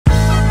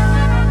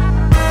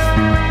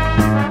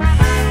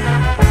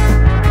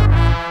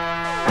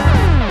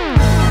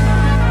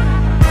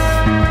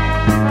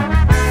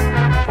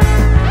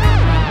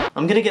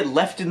gonna get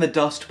left in the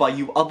dust by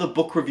you other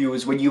book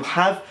reviewers when you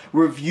have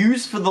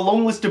reviews for the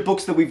Longlisted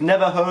books that we've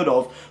never heard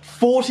of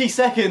 40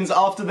 seconds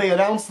after they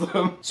announce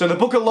them. So the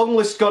book at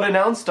Longlist got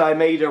announced, I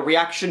made a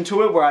reaction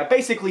to it where I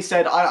basically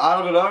said,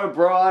 I don't know,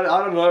 bro, I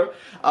don't know.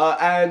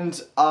 And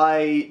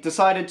I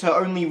decided to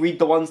only read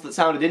the ones that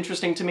sounded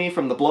interesting to me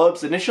from the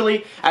blurbs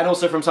initially, and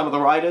also from some of the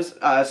writers.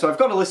 So I've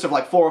got a list of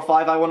like 4 or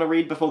 5 I want to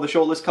read before the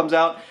shortlist comes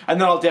out, and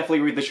then I'll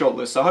definitely read the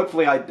shortlist. So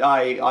hopefully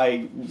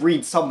I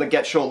read some that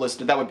get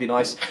shortlisted, that would be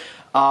nice.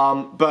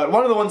 But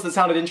one of the ones that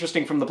sounded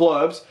interesting from the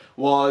blurbs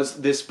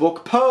was this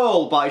book,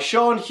 Pearl, by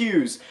Sian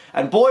Hughes,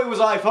 and boy was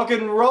I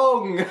fucking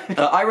wrong!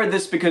 I read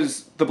this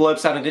because the blurb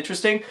sounded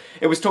interesting.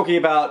 It was talking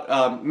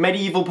about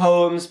medieval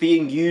poems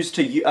being used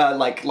to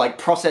like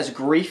process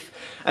grief,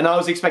 and I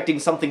was expecting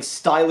something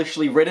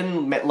stylishly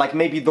written, like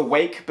maybe The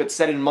Wake, but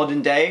set in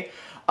modern day.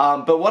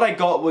 But what I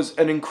got was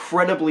an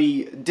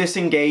incredibly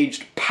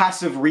disengaged,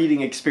 passive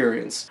reading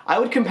experience. I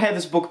would compare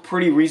this book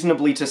pretty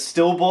reasonably to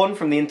Stillborn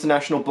from the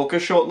International Booker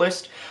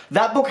shortlist.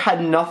 That book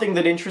had nothing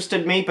that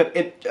interested me, but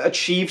it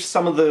achieved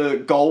some of the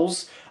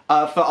goals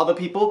for other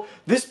people.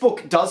 This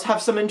book does have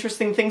some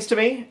interesting things to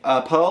me,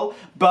 Pearl,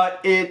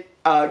 but it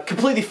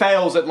completely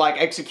fails at like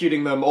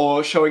executing them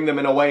or showing them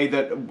in a way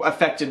that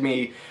affected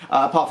me,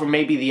 apart from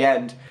maybe the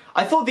end.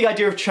 I thought the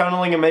idea of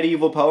channeling a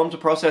medieval poem to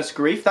process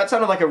grief, that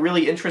sounded like a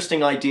really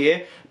interesting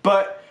idea,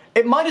 but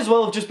it might as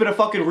well have just been a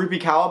fucking Rupi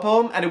Kaur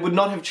poem, and it would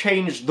not have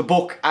changed the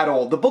book at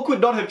all. The book would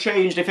not have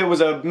changed if it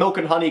was a milk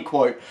and honey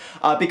quote,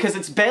 because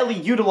it's barely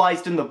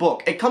utilized in the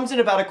book. It comes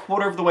in about a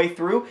quarter of the way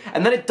through,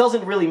 and then it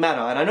doesn't really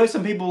matter. And I know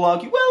some people will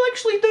argue, well,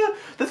 actually,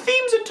 the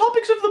themes and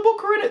topics of the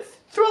book are in it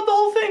throughout the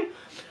whole thing.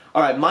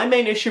 Alright, my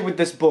main issue with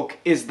this book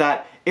is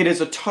that it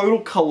is a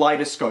total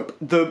kaleidoscope.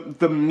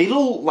 The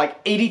middle,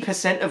 like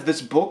 80% of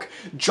this book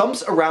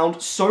jumps around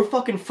so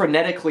fucking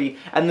frenetically,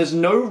 and there's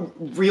no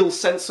real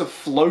sense of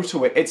flow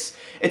to it.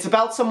 It's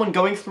about someone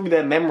going through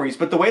their memories,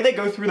 but the way they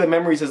go through their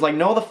memories is like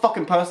no other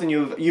fucking person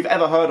you've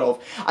ever heard of.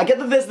 I get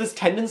that there's this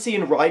tendency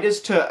in writers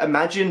to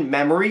imagine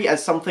memory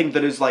as something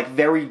that is like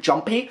very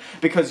jumpy,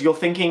 because you're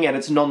thinking and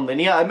it's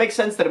non-linear. It makes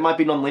sense that it might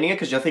be non-linear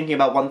because you're thinking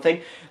about one thing,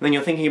 and then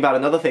you're thinking about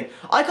another thing.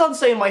 I can't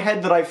say in my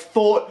head that I've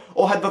thought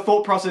or had the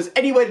thought process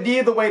anywhere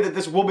near the way that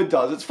this woman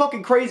does. It's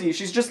fucking crazy.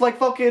 She's just like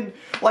fucking,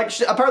 like,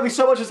 apparently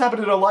so much has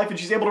happened in her life and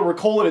she's able to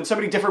recall it in so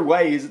many different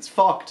ways. It's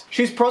fucked.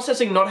 She's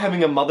processing not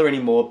having a mother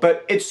anymore,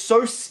 but it's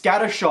so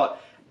scattershot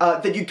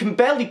that you can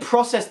barely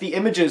process the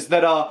images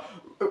that are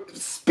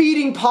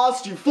speeding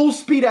past you, full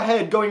speed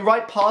ahead, going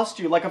right past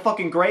you like a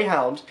fucking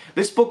greyhound.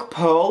 This book,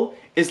 Pearl,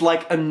 is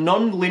like a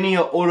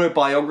non-linear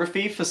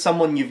autobiography for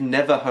someone you've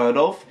never heard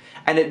of,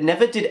 and it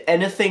never did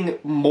anything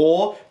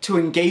more to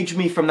engage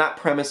me from that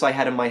premise I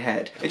had in my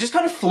head. It just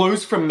kind of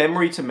flows from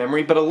memory to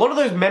memory, but a lot of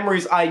those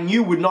memories I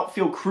knew would not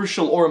feel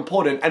crucial or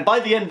important, and by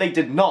the end they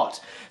did not.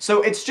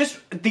 So it's just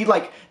the,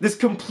 like, this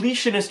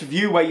completionist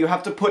view where you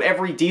have to put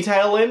every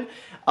detail in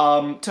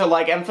to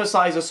like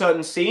emphasize a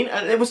certain scene,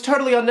 and it was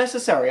totally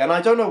unnecessary, and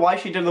I don't know why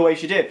she did it the way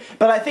she did.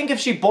 But I think if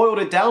she boiled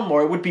it down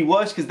more, it would be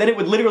worse, because then it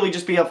would literally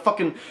just be a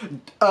fucking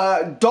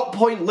dot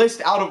point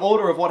list out of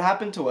order of what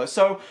happened to her.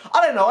 So,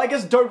 I don't know, I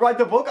guess don't write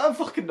the book, I don't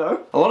fucking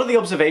know. A lot of the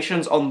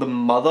observations on the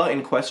mother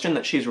in question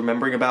that she's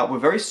remembering about were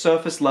very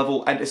surface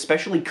level and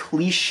especially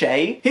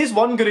cliche. Here's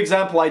one good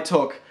example I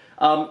took.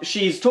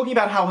 She's talking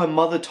about how her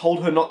mother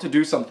told her not to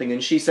do something,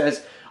 and she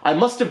says, "I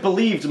must have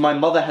believed my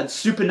mother had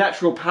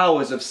supernatural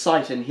powers of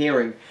sight and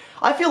hearing."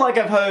 I feel like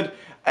I've heard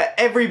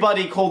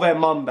everybody call their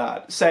mum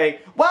that.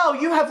 Say, "Wow,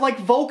 you have like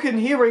Vulcan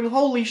hearing,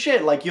 holy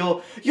shit, like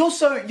you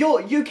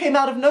came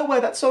out of nowhere,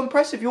 that's so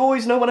impressive, you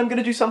always know when I'm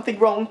gonna do something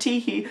wrong,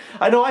 teehee."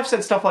 I know I've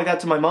said stuff like that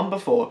to my mum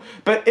before,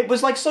 but it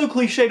was like so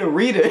cliche to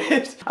read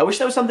it. I wish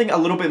there was something a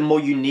little bit more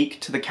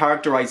unique to the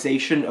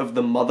characterization of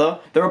the mother.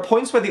 There are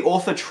points where the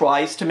author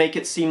tries to make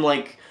it seem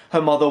like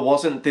her mother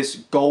wasn't this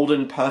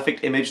golden,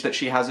 perfect image that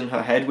she has in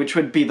her head, which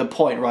would be the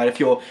point, right? If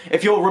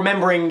you're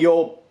remembering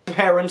your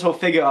parental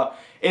figure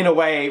in a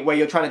way where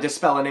you're trying to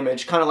dispel an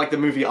image, kind of like the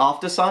movie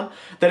After Sun,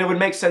 then it would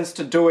make sense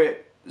to do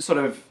it sort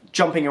of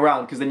jumping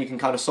around, because then you can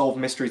kind of solve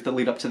mysteries that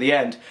lead up to the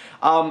end.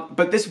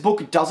 But this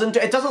book doesn't.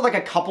 It does it like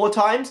a couple of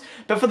times,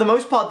 but for the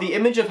most part, the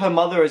image of her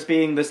mother as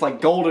being this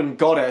like golden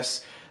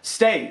goddess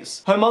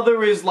stays. Her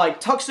mother is like,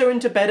 tucks her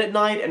into bed at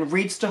night and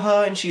reads to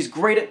her, and she's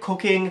great at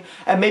cooking,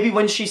 and maybe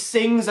when she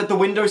sings at the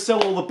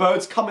windowsill, all the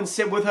birds come and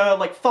sit with her.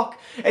 Like, fuck.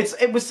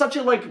 It was such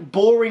a like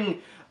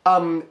boring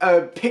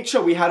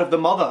picture we had of the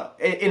mother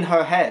in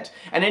her head,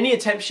 and any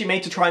attempt she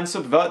made to try and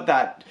subvert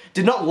that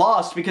did not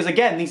last, because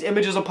again, these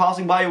images are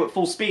passing by you at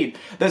full speed.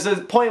 There's a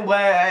point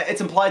where it's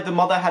implied the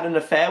mother had an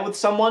affair with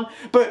someone,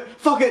 but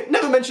fuck it,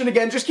 never mention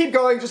again, just keep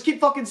going, just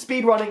keep fucking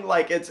speed running.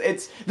 Like,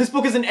 this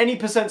book isn't any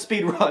percent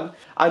speed run.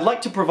 I'd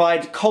like to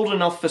provide Cold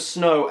Enough for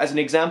Snow as an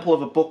example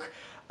of a book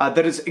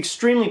that is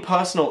extremely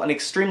personal and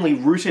extremely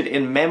rooted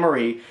in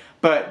memory,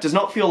 but does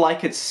not feel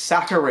like it's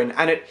saccharine,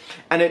 and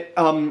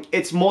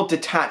it's more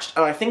detached,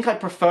 and I think I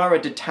prefer a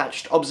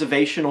detached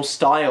observational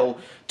style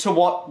to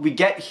what we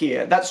get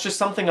here. That's just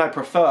something I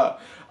prefer.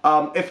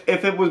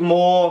 If it was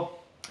more,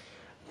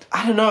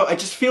 I don't know, I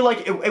just feel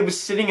like it was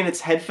sitting in its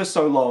head for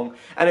so long,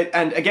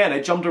 and again,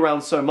 it jumped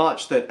around so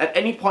much that at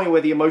any point where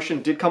the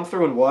emotion did come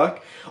through and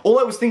work, all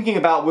I was thinking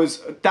about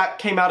was that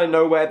came out of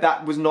nowhere,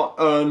 that was not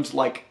earned,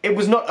 like, it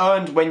was not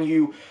earned when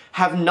you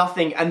have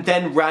nothing and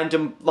then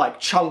random, like,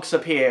 chunks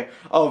appear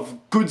of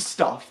good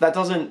stuff. That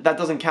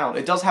doesn't count.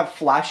 It does have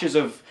flashes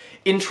of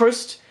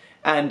interest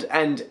and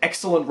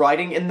excellent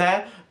writing in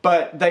there,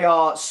 but they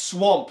are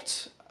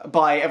swamped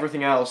by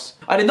everything else.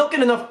 I did not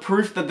get enough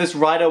proof that this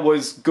writer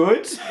was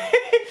good.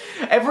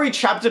 Every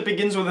chapter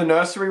begins with a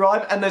nursery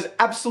rhyme, and there's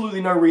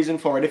absolutely no reason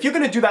for it. If you're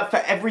going to do that for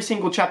every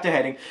single chapter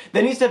heading,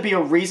 there needs to be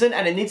a reason,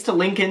 and it needs to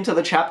link into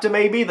the chapter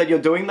maybe that you're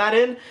doing that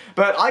in,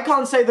 but I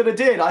can't say that it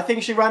did. I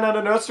think she ran out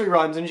of nursery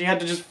rhymes and she had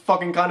to just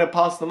fucking kind of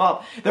pass them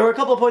up. There were a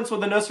couple of points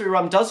where the nursery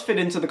rhyme does fit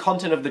into the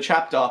content of the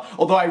chapter,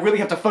 although I really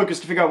have to focus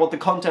to figure out what the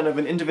content of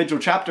an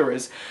individual chapter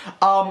is.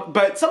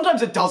 But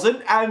sometimes it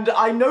doesn't, and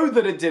I know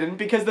that it didn't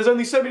because there's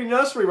only so many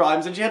nursery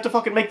rhymes and she had to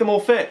fucking make them all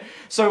fit.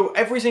 So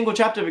every single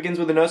chapter begins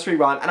with a nursery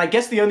rhyme, and I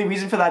guess the only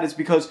reason for that is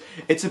because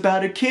it's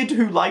about a kid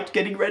who liked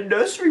getting read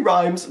nursery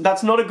rhymes.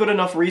 That's not a good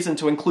enough reason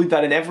to include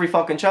that in every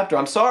fucking chapter.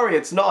 I'm sorry,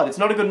 it's not. It's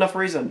not a good enough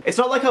reason. It's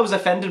not like I was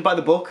offended by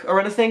the book or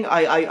anything.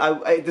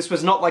 This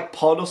was not like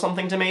pod or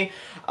something to me.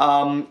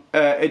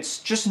 It's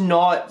just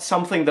not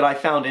something that I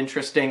found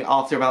interesting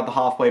after about the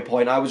halfway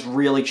point. I was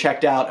really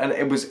checked out, and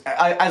it was,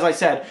 as I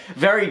said,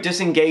 very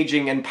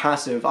disengaging and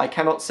passive. I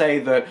cannot say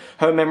that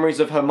her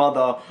memories of her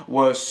mother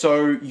were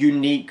so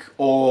unique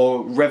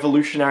or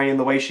revolutionary in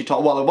the way she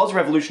told. Well, it was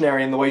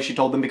revolutionary in the way she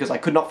told them because I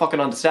could not fucking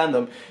understand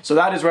them. So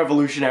that is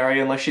revolutionary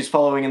unless she's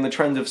following in the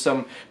trend of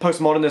some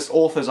postmodernist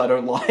authors I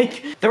don't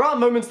like. There are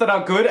moments that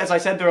are good. As I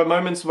said, there are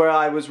moments where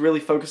I was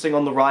really focusing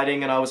on the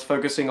writing and I was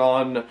focusing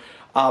on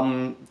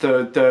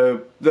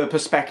the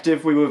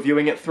perspective we were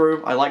viewing it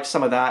through. I liked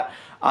some of that.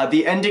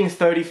 The ending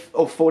 30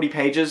 or 40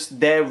 pages,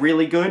 they're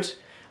really good.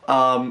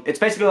 It's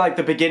basically like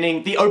the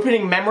beginning, the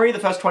opening memory, the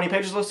first 20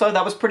 pages or so,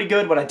 that was pretty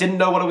good when I didn't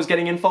know what I was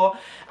getting in for.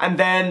 And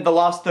then the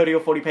last 30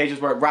 or 40 pages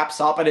where it wraps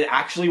up, and it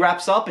actually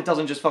wraps up, it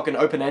doesn't just fucking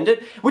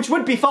open-ended, which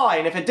would be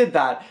fine if it did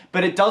that,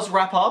 but it does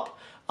wrap up.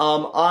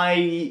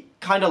 I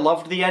kind of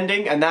loved the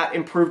ending, and that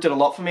improved it a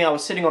lot for me. I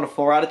was sitting on a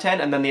 4 out of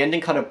 10, and then the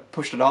ending kind of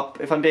pushed it up,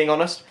 if I'm being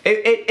honest.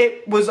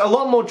 It was a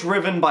lot more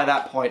driven by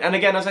that point. And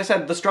again, as I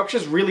said, the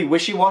structure's really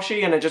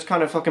wishy-washy, and it just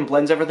kind of fucking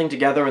blends everything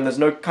together, and there's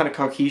no kind of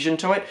cohesion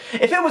to it.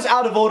 If it was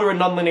out of order and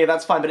non-linear,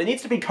 that's fine, but it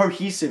needs to be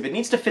cohesive. It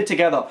needs to fit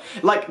together.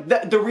 Like,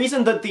 the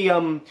reason that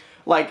the,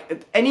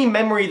 like, any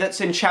memory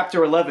that's in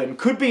chapter 11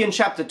 could be in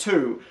chapter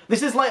 2.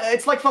 This is like,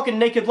 it's like fucking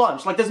Naked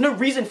Lunch. Like, there's no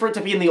reason for it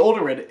to be in the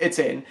order it's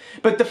in.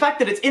 But the fact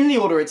that it's in the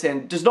order it's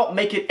in does not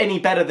make it any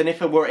better than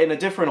if it were in a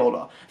different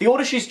order. The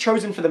order she's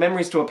chosen for the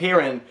memories to appear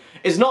in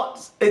is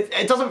not,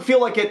 it doesn't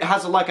feel like it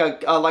has like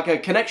a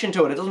connection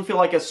to it. It doesn't feel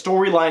like a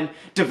storyline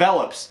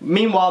develops.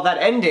 Meanwhile, that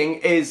ending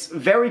is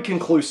very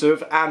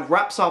conclusive and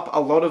wraps up a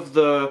lot of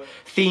the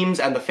themes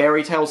and the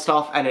fairy tale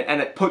stuff, and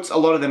it puts a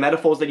lot of the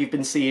metaphors that you've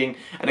been seeing,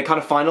 and it kind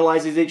of finalizes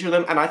each of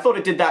them, and I thought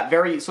it did that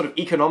very sort of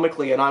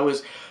economically, and I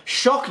was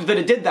shocked that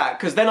it did that,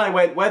 because then I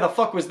went, where the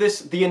fuck was this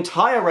the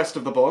entire rest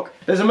of the book?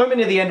 There's a moment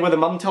near the end where the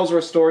mum tells her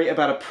a story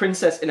about a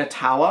princess in a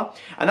tower,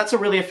 and that's a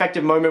really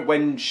effective moment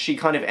when she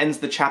kind of ends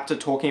the chapter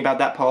talking about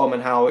that poem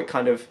and how it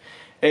kind of,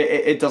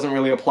 it doesn't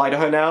really apply to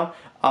her now.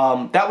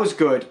 That was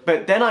good,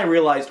 but then I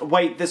realized,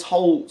 wait, this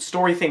whole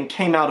story thing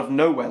came out of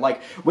nowhere.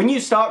 Like, when you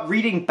start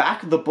reading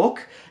back the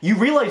book, you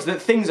realize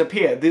that things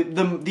appear.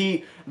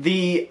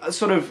 The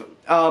sort of,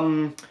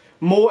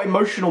 more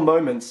emotional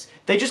moments,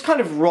 they just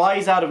kind of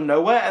rise out of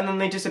nowhere and then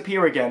they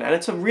disappear again, and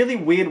it's a really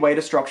weird way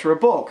to structure a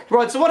book.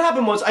 Right, so what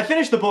happened was, I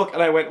finished the book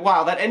and I went,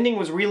 wow, that ending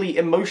was really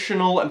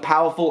emotional and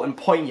powerful and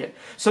poignant.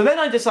 So then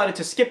I decided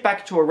to skip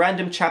back to a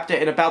random chapter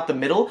in about the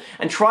middle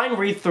and try and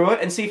read through it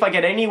and see if I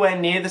get anywhere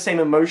near the same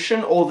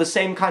emotion or the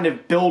same kind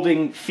of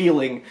building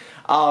feeling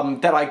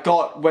that I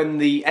got when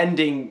the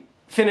ending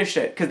finished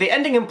it, because the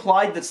ending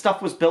implied that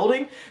stuff was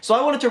building, so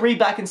I wanted to read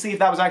back and see if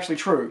that was actually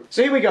true.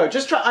 So here we go.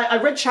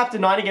 I read chapter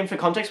 9 again for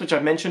context, which I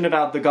mentioned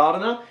about the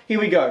gardener. Here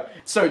we go.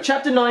 So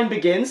chapter 9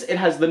 begins, it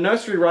has the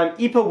nursery rhyme,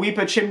 Eepa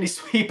Weepa Chimney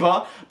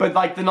Sweeper, but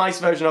like the nice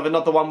version of it,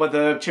 not the one where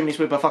the chimney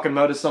sweeper fucking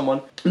murders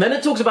someone. And then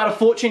it talks about a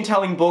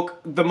fortune-telling book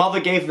the mother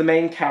gave the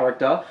main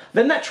character.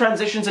 Then that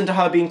transitions into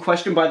her being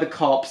questioned by the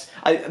cops.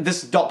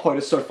 This dot point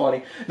is so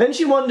funny. Then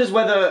she wonders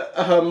whether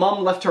her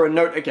mum left her a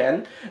note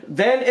again.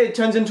 Then it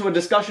turns into a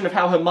discussion of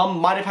how her mum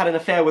might have had an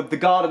affair with the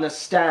gardener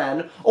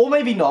Stan, or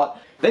maybe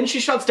not. Then she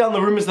shuts down the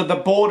rumors that the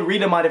bored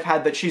reader might have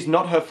had that she's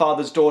not her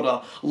father's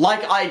daughter.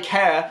 Like I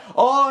care.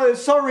 Oh,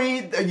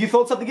 sorry, you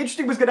thought something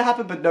interesting was gonna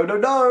happen, but no, no,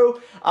 no.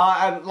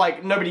 And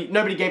like,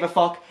 nobody gave a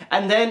fuck.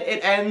 And then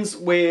it ends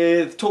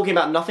with talking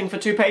about nothing for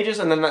 2 pages,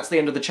 and then that's the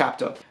end of the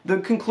chapter. The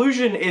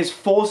conclusion is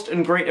forced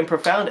and great and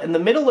profound, and the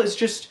middle is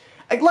just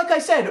like I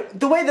said,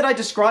 the way that I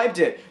described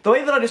it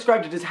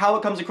is how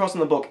it comes across in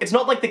the book. It's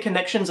not like the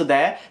connections are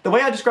there. The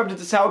way I described it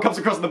is how it comes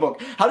across in the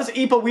book. How does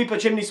Eepa Weepa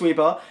Chimney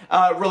Sweeper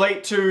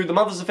relate to the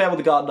mother's affair with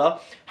the gardener?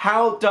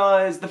 How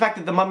does the fact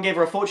that the mum gave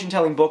her a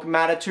fortune-telling book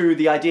matter to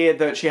the idea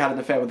that she had an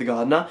affair with the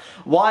gardener?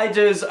 Why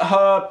does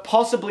her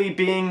possibly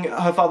being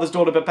her father's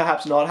daughter, but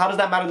perhaps not, how does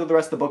that matter to the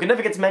rest of the book? It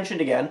never gets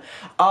mentioned again.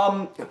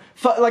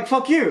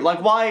 Fuck you.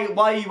 Like, why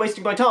are you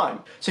wasting my time?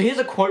 So here's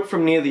a quote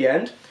from near the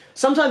end.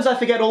 Sometimes I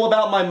forget all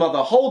about my mother.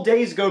 Whole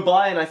days go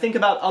by and I think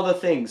about other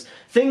things.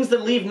 Things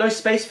that leave no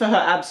space for her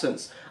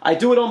absence. I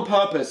do it on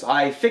purpose.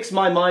 I fix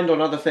my mind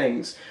on other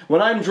things.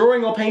 When I'm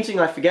drawing or painting,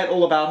 I forget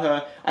all about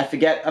her. I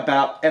forget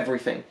about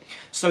everything.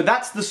 So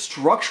that's the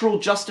structural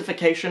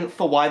justification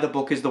for why the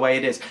book is the way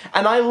it is.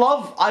 And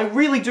I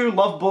really do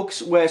love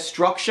books where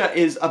structure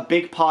is a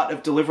big part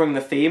of delivering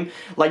the theme.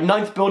 Like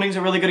Ninth Building's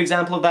a really good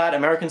example of that.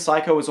 American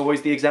Psycho is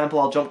always the example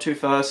I'll jump to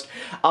first.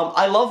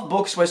 I love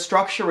books where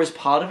structure is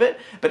part of it,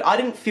 but I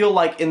didn't feel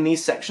like in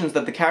these sections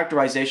that the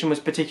characterization was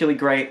particularly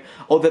great,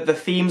 or that the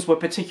themes were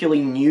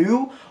particularly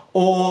new,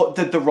 or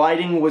that the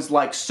writing was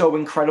like so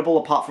incredible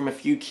apart from a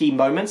few key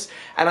moments.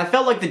 And I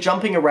felt like the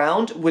jumping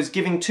around was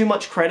giving too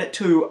much credit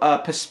to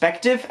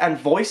perspective and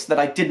voice that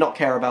I did not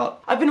care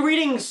about. I've been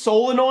reading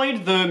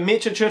Solenoid, the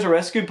Mircea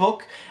Cărtărescu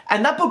book,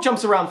 and that book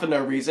jumps around for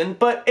no reason,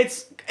 but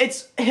it's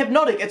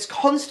hypnotic, it's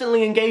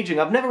constantly engaging.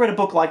 I've never read a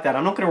book like that.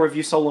 I'm not going to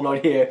review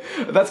Solenoid here.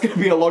 That's going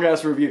to be a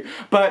long-ass review.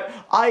 But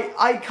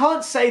I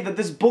can't say that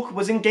this book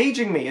was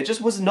engaging me. It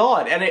just was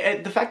not.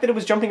 And the fact that it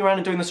was jumping around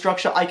and doing the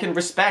structure, I can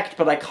respect,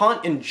 but I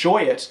can't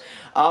enjoy it.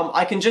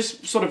 I can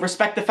just sort of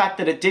respect the fact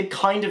that it did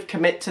kind of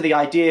commit to the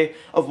idea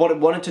of what it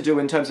wanted to do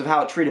in terms of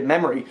how it treated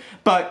memory,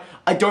 but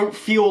I don't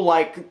feel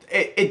like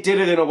it did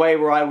it in a way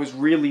where I was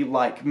really,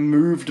 like,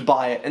 moved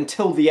by it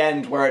until the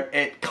end, where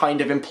it kind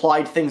of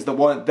implied things that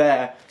weren't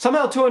there.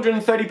 Somehow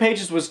 230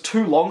 pages was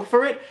too long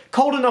for it.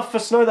 Cold Enough for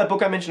Snow, that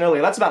book I mentioned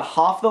earlier, that's about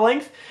half the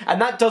length,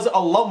 and that does a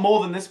lot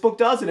more than this book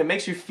does, and it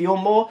makes you feel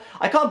more.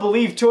 I can't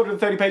believe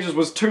 230 pages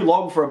was too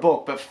long for a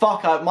book, but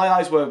fuck, my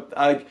eyes were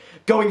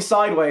going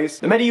sideways.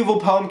 The medieval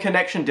poem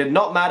connection did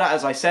not matter,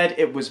 as I said,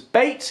 it was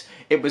bait.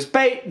 It was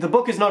bait, the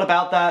book is not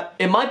about that.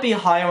 It might be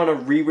higher on a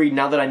reread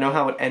now that I know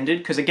how it ended,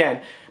 because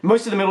again,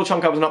 most of the middle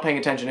chunk I was not paying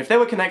attention. If there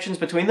were connections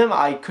between them,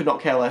 I could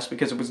not care less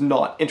because it was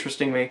not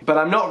interesting me. But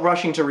I'm not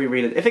rushing to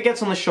reread it. If it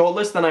gets on the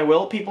shortlist, then I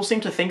will. People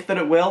seem to think that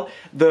it will.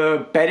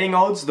 The betting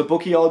odds, the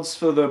bookie odds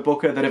for the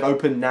Booker that have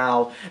opened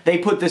now, they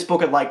put this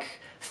book at like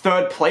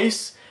 3rd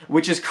place,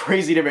 which is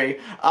crazy to me.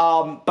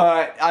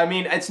 But, I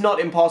mean, it's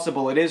not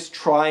impossible. It is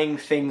trying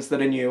things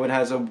that are new. It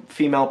has a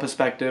female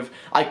perspective.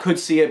 I could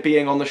see it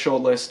being on the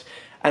shortlist,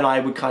 and I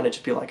would kind of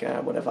just be like,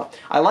 whatever.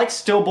 I like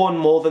Stillborn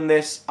more than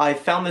this. I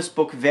found this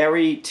book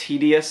very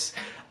tedious,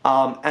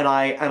 and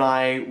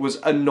I was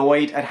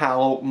annoyed at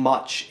how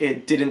much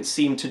it didn't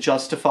seem to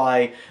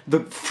justify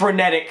the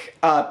frenetic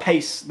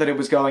pace that it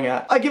was going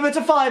at. I give it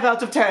a 5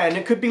 out of 10.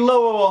 It could be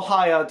lower or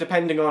higher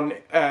depending on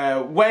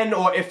when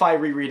or if I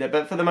reread it,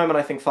 but for the moment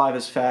I think 5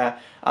 is fair.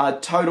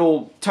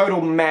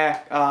 Total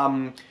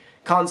meh.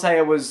 Can't say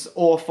it was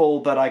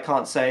awful, but I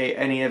can't say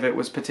any of it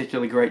was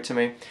particularly great to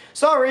me.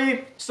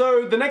 Sorry!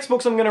 So, the next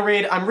books I'm gonna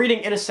read, I'm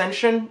reading In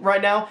Ascension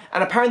right now,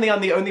 and apparently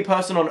I'm the only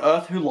person on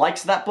Earth who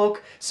likes that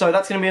book, so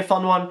that's gonna be a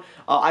fun one.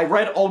 I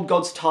read Old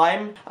God's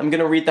Time. I'm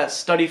gonna read that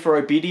Study for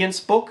Obedience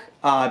book,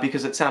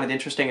 because it sounded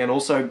interesting, and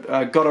also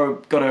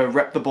gotta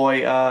rep the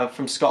boy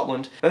from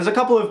Scotland. There's a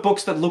couple of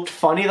books that looked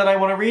funny that I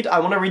want to read. I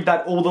want to read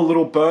that All the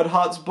Little Bird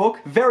Hearts book.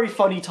 Very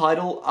funny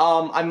title.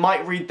 I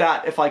might read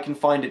that if I can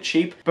find it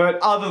cheap, but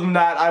other than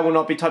that, I will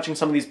not be touching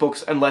some of these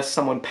books unless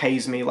someone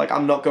pays me. Like,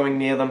 I'm not going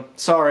near them.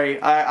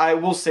 Sorry, I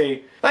will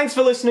see. Thanks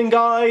for listening,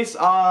 guys.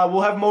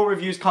 We'll have more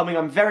reviews coming.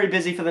 I'm very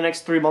busy for the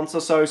next 3 months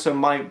or so, so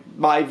my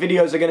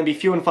videos are going to be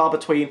few and far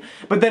between.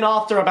 But then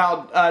after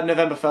about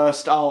November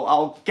 1st,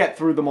 I'll get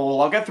through them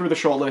all. I'll get through the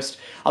shortlist.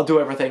 I'll do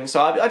everything.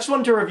 So I just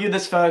wanted to review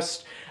this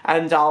first,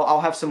 and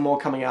I'll have some more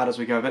coming out as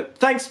we go. But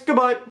thanks.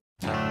 Goodbye.